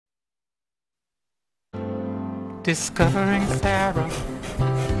discovering Sarah,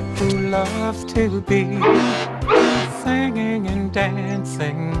 who loves to be singing and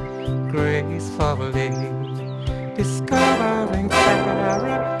dancing gracefully. Discovering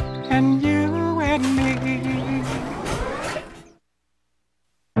Sarah and you and me.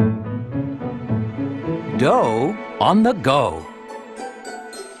 Dough on the go.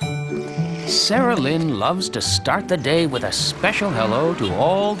 Sarah Lynn loves to start the day with a special hello to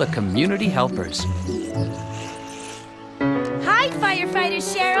all the community helpers. Hi, Firefighter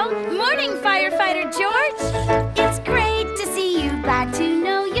Cheryl. Morning, Firefighter George. It's great to see you. Glad to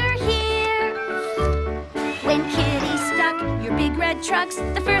know you're here. When Kitty stuck your big red trucks,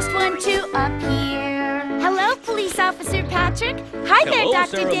 the first one to appear. Hello, Police Officer Patrick. Hi there,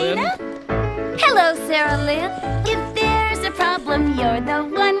 Dr. Dana. Hello, Sarah Lynn. If there's a problem, you're the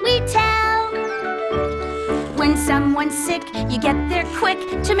one we tell. When someone's sick, you get there quick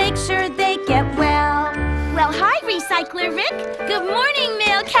to make sure they get well. Well, hi, Recycler Rick. Good morning,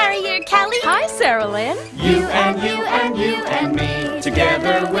 Mail Carrier Kelly. Hi, Sarah Lynn. You and you and you and me,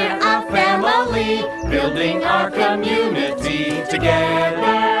 together we're a family, building our community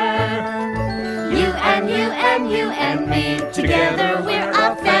together. You and you and you and me, together we're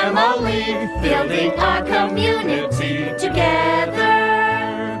a family, building our community together.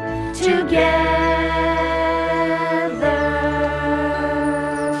 Together.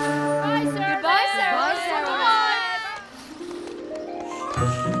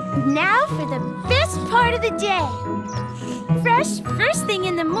 Now for the best part of the day. Fresh first thing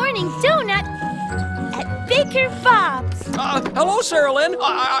in the morning donut at Baker Bob's. Hello, Sarah Lynn.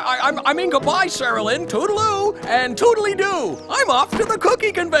 I mean goodbye, Sarah Lynn. Toodaloo and toodly-doo. I'm off to the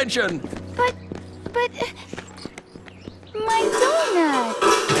cookie convention. But, my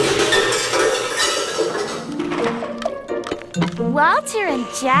donut. Walter and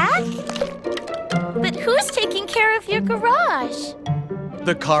Jack? But who's taking care of your garage?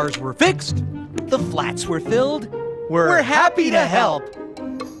 The cars were fixed. The flats were filled. We're happy to help.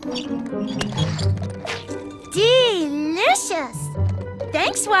 Delicious!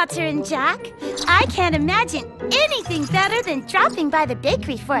 Thanks, Walter and Jack. I can't imagine anything better than dropping by the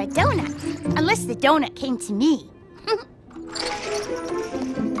bakery for a donut. Unless the donut came to me.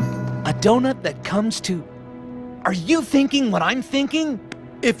 A donut that comes to... Are you thinking what I'm thinking?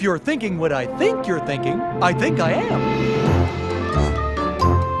 If you're thinking what I think you're thinking, I think I am.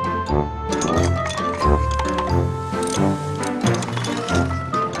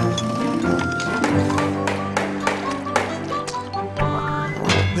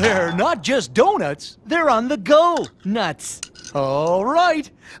 They're not just donuts, they're on the go nuts. All right,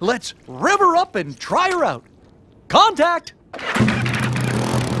 let's rev her up and try her out. Contact!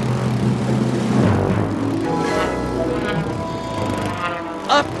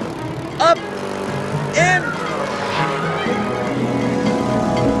 Up, up, in.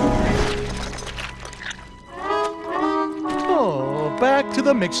 Oh, back to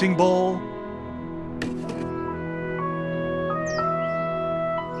the mixing bowl.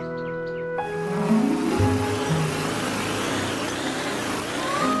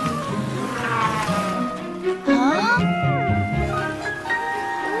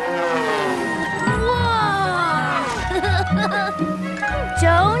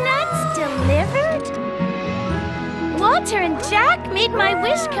 Donuts delivered? Walter and Jack made my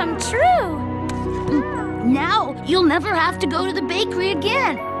wish come true. Now you'll never have to go to the bakery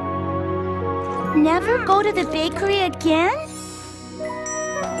again. Never go to the bakery again?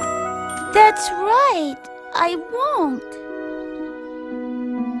 That's right, I won't.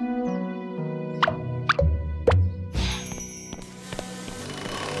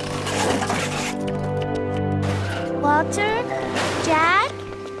 Walter, Jack,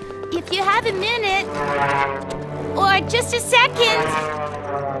 if you have a minute, or just a second,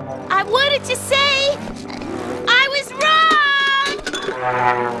 I wanted to say I was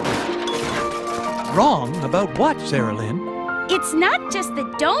wrong! Wrong about what, Sarah Lynn? It's not just the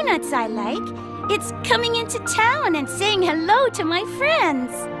donuts I like. It's coming into town and saying hello to my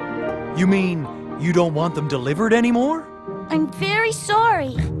friends. You mean you don't want them delivered anymore? I'm very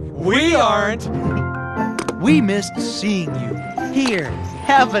sorry. We aren't. We missed seeing you. Here,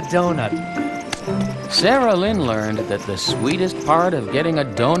 have a donut. Sarah Lynn learned that the sweetest part of getting a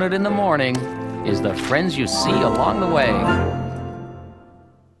donut in the morning is the friends you see along the way.